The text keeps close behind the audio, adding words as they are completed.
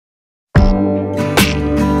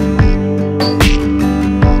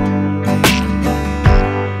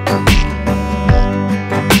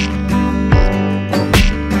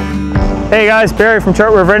Hey guys, Barry from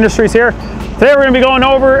Trout Industries here. Today we're going to be going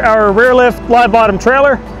over our rear lift live bottom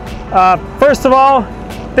trailer. First of all,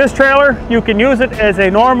 this trailer, you can use it as a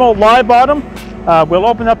normal live bottom. We'll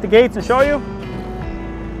open up the gates and show you.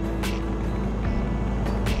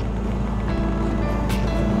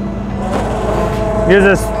 Use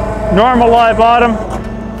this normal live bottom,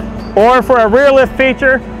 or for a rear lift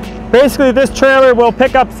feature, basically this trailer will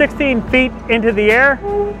pick up 16 feet into the air.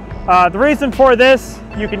 The reason for this,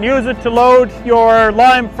 you can use it to load your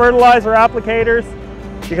lime fertilizer applicators.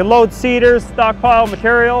 You can load seeders, stockpile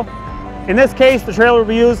material. In this case, the trailer will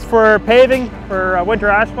be used for paving, for winter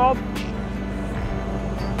asphalt.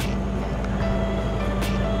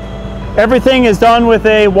 Everything is done with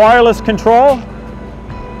a wireless control.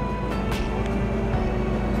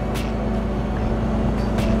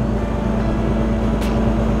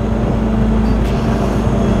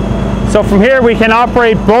 So from here we can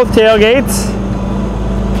operate both tailgates.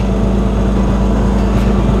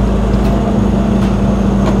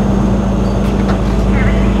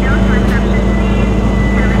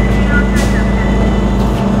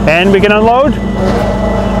 And we can unload.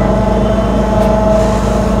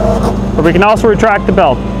 Or we can also retract the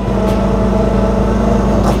belt.